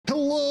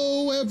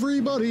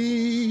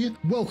everybody!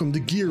 Welcome to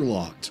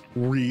Gearlocked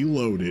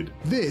Reloaded.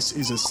 This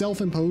is a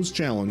self-imposed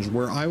challenge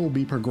where I will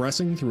be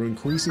progressing through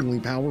increasingly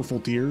powerful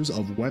tiers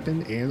of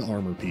weapon and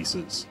armor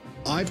pieces.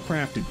 I've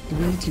crafted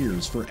 3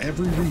 tiers for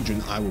every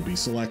region I will be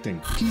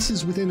selecting.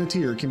 Pieces within a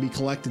tier can be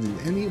collected in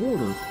any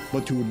order,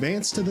 but to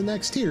advance to the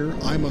next tier,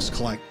 I must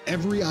collect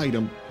every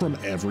item from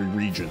every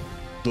region.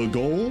 The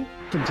goal?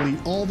 Complete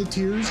all the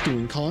tiers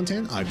doing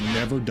content I've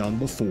never done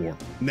before.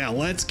 Now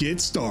let's get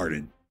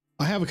started.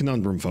 I have a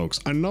conundrum, folks.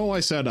 I know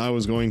I said I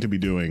was going to be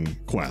doing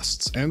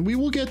quests, and we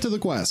will get to the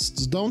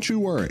quests, don't you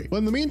worry. But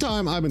in the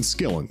meantime, I've been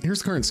skilling. Here's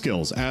the current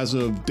skills as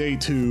of day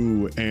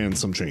 2 and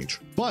some change.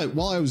 But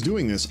while I was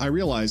doing this, I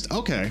realized,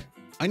 okay,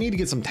 I need to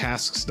get some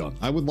tasks done.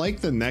 I would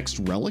like the next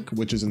Relic,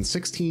 which is in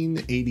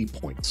 1680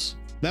 points.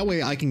 That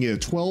way I can get a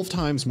 12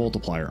 times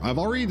multiplier. I've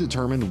already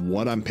determined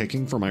what I'm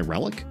picking for my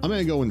Relic. I'm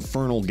gonna go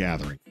Infernal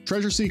Gathering.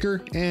 Treasure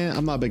Seeker,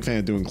 I'm not a big fan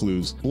of doing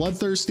clues.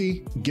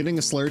 Bloodthirsty, getting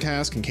a Slayer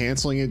task and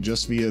canceling it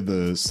just via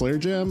the Slayer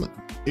gem.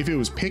 If it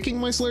was picking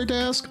my Slayer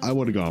task, I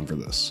would have gone for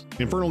this.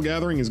 Infernal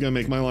Gathering is gonna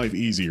make my life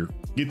easier.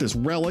 Get this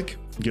Relic,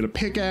 get a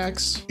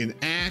pickaxe, an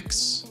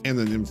axe, and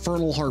an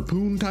Infernal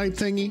Harpoon type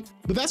thingy.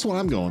 But that's what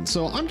I'm going.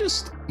 So I'm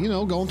just,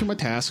 going through my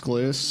task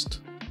list.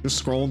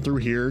 Just scrolling through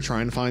here,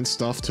 trying to find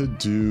stuff to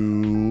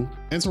do.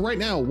 And so right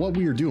now, what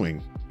we are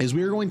doing is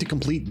we are going to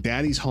complete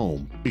Daddy's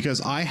Home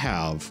because I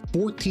have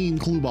 14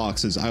 clue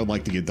boxes I would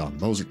like to get done.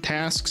 Those are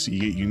tasks, you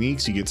get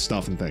uniques, you get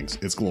stuff and things.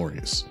 It's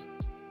glorious.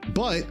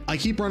 But I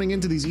keep running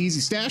into these easy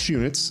stash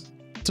units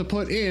to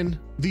put in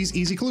these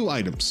easy clue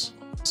items.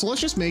 So let's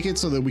just make it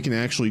so that we can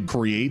actually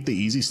create the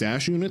easy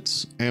stash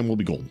units and we'll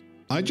be golden.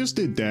 I just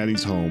did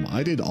Daddy's Home.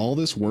 I did all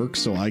this work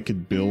so I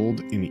could build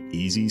an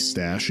easy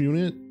stash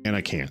unit and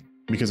I can't,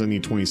 because I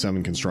need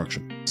 27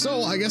 construction.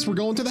 So I guess we're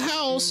going to the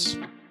house.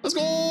 Let's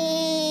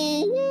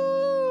go!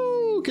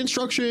 Woo!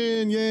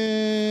 Construction,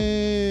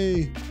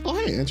 yay! Oh,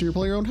 hey, enter your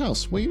player-owned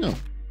house. What do you know?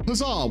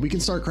 Huzzah, we can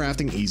start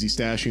crafting easy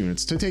stash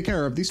units to take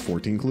care of these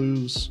 14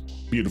 clues.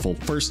 Beautiful,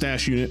 first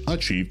stash unit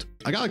achieved.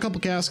 I got a couple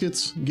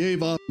caskets,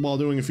 gave up while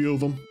doing a few of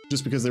them,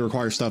 just because they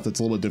require stuff that's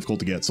a little bit difficult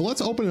to get. So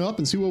let's open it up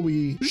and see what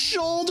we...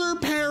 Shoulder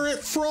parrot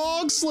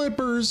frog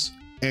slippers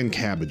and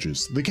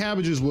cabbages. The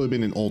cabbages would have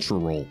been an ultra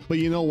roll, but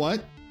you know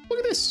what? Look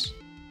at this.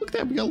 Look at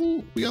that. We got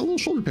a little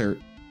shoulder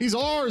parrot. He's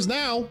ours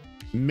now.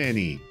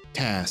 Many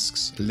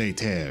tasks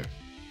later.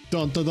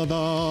 Dun, dun, dun,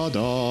 dun,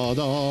 dun,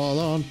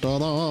 dun,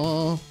 dun,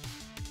 dun.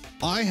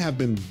 I have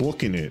been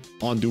booking it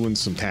on doing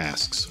some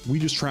tasks. We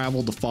just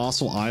traveled to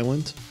Fossil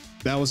Island.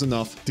 That was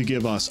enough to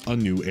give us a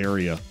new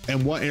area.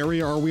 And what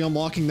area are we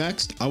unlocking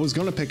next? I was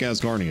going to pick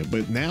Asgarnia,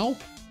 but now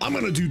I'm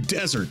going to do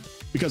desert.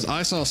 Because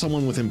I saw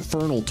someone with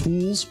Infernal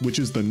Tools, which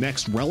is the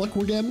next Relic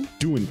we're getting,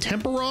 doing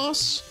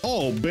Temperos.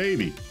 Oh,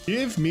 baby,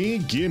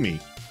 gimme.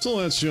 So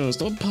let's just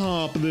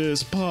pop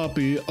this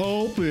puppy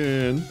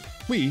open.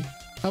 We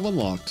have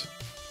unlocked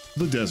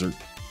the desert,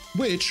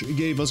 which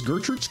gave us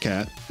Gertrude's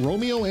Cat,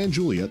 Romeo and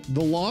Juliet, The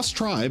Lost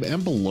Tribe,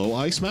 and Below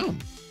Ice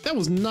Mountain. That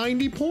was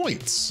 90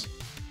 points.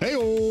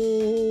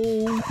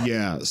 Hey-oh!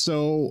 Yeah,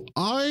 so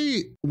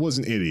I was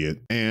an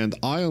idiot and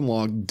I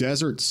unlocked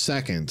Desert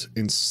second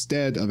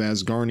instead of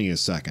Asgarnia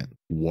second.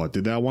 What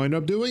did that wind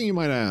up doing, you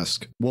might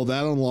ask? Well,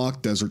 that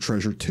unlocked Desert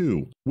Treasure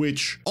 2,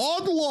 which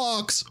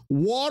unlocks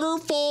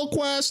Waterfall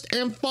Quest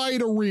and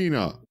Fight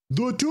Arena.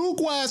 The 2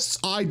 quests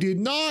I did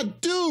not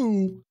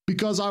do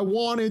because I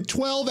wanted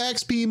 12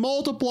 XP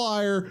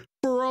multiplier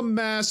for a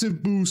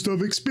massive boost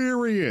of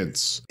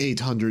experience.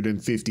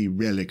 850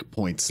 relic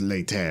points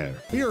later.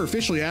 We are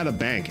officially at a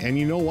bank, and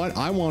you know what?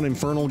 I want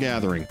Infernal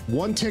Gathering.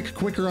 1 tick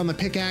quicker on the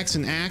pickaxe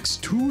and axe,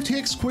 2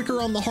 ticks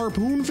quicker on the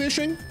harpoon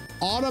fishing,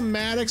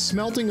 automatic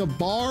smelting of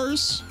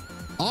bars,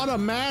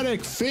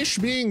 automatic fish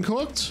being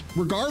cooked,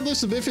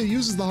 regardless of if it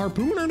uses the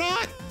harpoon or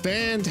not.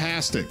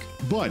 Fantastic.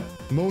 But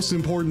most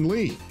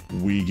importantly,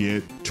 we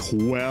get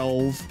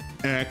 12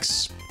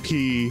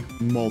 XP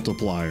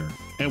multiplier.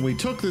 And we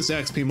took this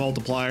XP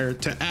multiplier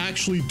to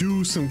actually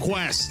do some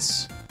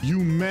quests. You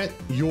met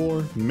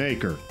your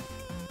maker.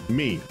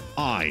 Me,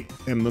 I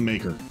am the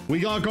maker. We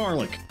got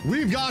garlic.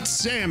 We've got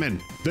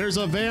salmon. There's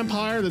a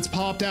vampire that's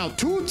popped out.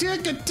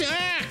 2-tick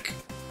attack.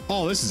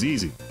 Oh, this is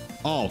easy.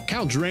 Oh,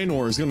 Count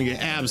Draenor is gonna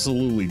get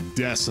absolutely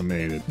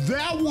decimated.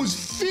 That was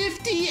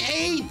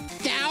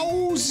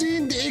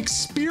 58,000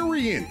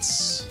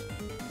 experience.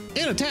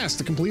 And a task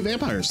to complete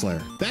Vampire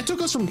Slayer. That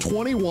took us from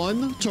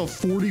 21 to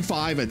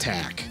 45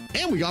 attack.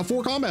 And we got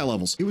 4 combat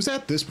levels. It was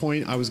at this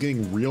point I was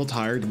getting real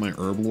tired of my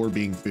herb lore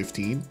being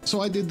 15. So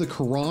I did the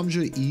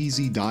Karamja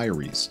Easy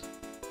Diaries.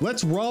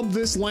 Let's rub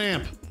this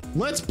lamp.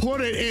 Let's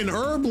put it in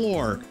herb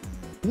lore.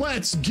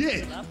 Let's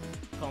get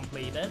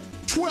completed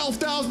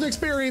 12,000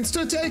 experience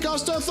to take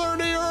us to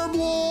 30 herb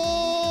lore.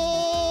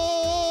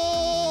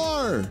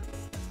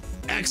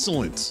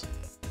 Excellent.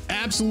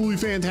 Absolutely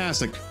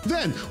fantastic.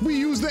 Then we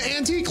use the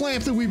antique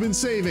lamp that we've been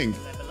saving.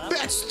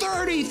 That's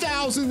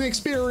 30,000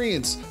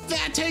 experience.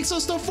 That takes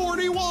us to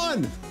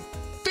 41.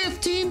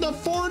 15 to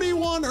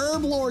 41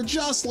 herb lore,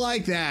 just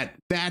like that.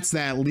 That's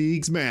that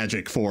League's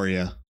magic for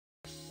you.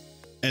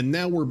 And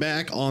now we're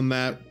back on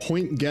that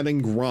point getting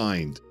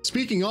grind.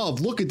 Speaking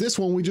of, look at this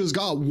one, we just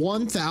got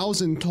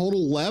 1000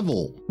 total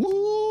level.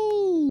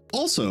 Woo!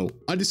 Also,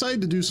 I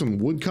decided to do some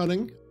wood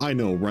cutting. I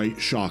know, right?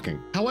 Shocking.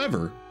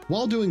 However,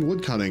 while doing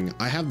wood cutting,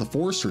 I have the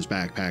Forester's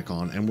backpack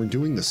on and we're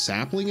doing the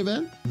sapling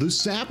event. The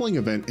sapling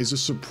event is a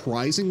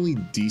surprisingly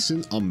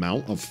decent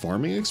amount of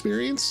farming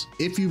experience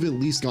if you've at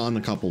least gotten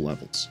a couple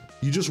levels.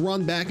 You just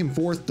run back and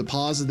forth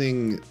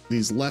depositing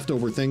these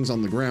leftover things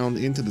on the ground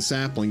into the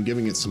sapling,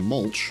 giving it some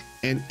mulch.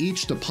 And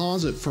each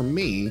deposit for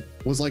me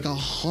was like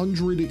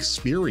 100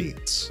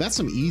 experience. That's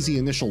some easy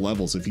initial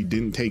levels if you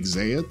didn't take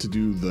Zaya to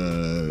do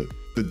the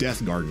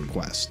Death Garden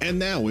quest. And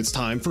now it's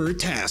time for a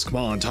task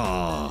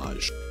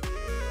montage.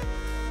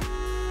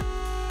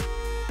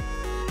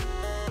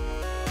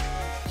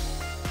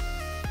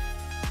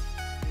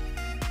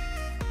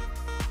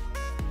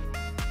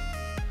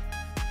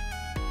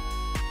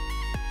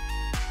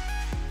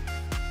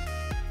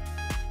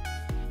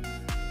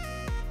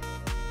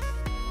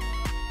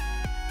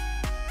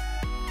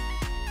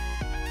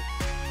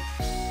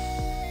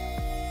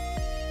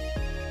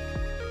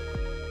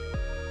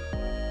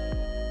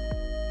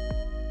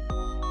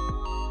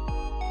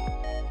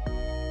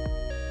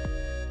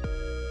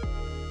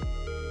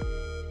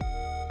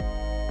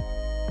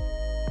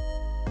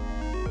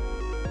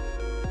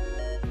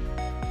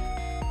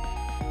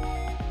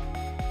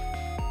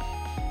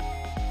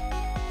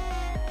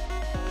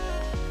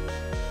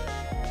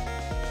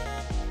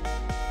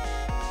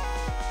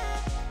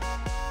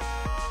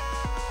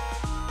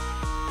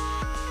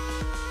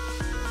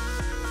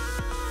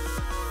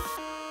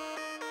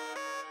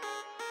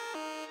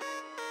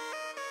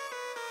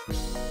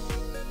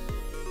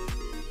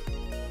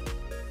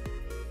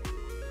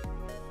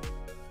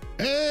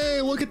 Hey,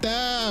 look at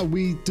that.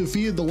 We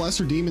defeated the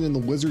lesser demon in the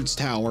wizard's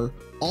tower,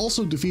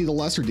 also defeated the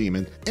lesser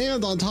demon,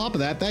 and on top of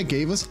that, that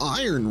gave us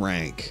iron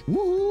rank.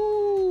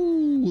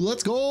 Woohoo!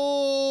 Let's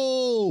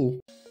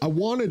go! I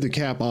wanted to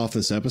cap off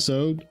this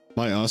episode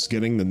by us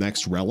getting the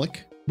next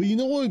relic, but you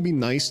know what would be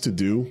nice to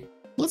do?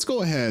 Let's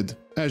go ahead.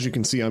 As you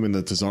can see, I'm in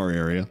the Tazar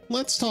area.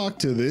 Let's talk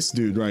to this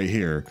dude right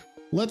here.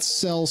 Let's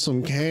sell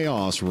some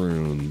chaos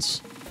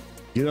runes.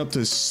 Get up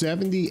to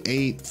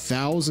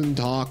 78,000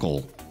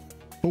 Tokkul.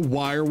 But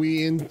why are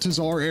we in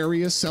Tazar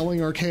area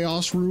selling our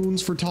chaos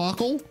runes for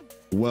Tokkul?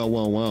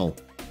 Well.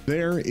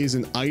 There is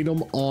an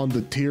item on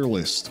the tier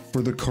list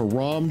for the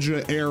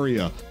Karamja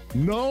area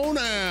known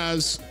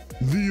as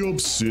the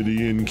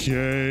Obsidian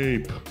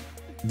Cape.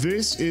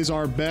 This is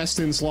our best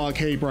in slot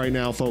cape right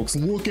now, folks.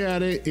 Look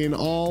at it in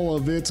all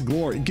of its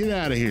glory. Get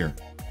out of here.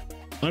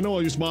 I know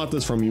I just bought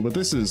this from you, but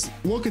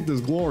look at this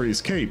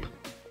glorious cape.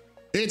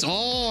 It's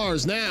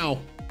ours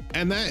now.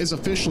 And that is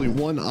officially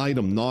one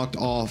item knocked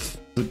off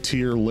the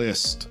tier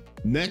list.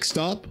 Next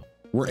up,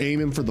 we're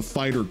aiming for the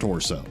fighter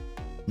torso.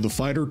 The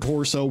fighter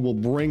torso will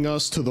bring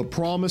us to the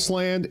promised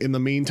land. In the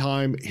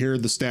meantime, here are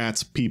the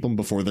stats. Peep them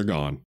before they're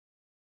gone.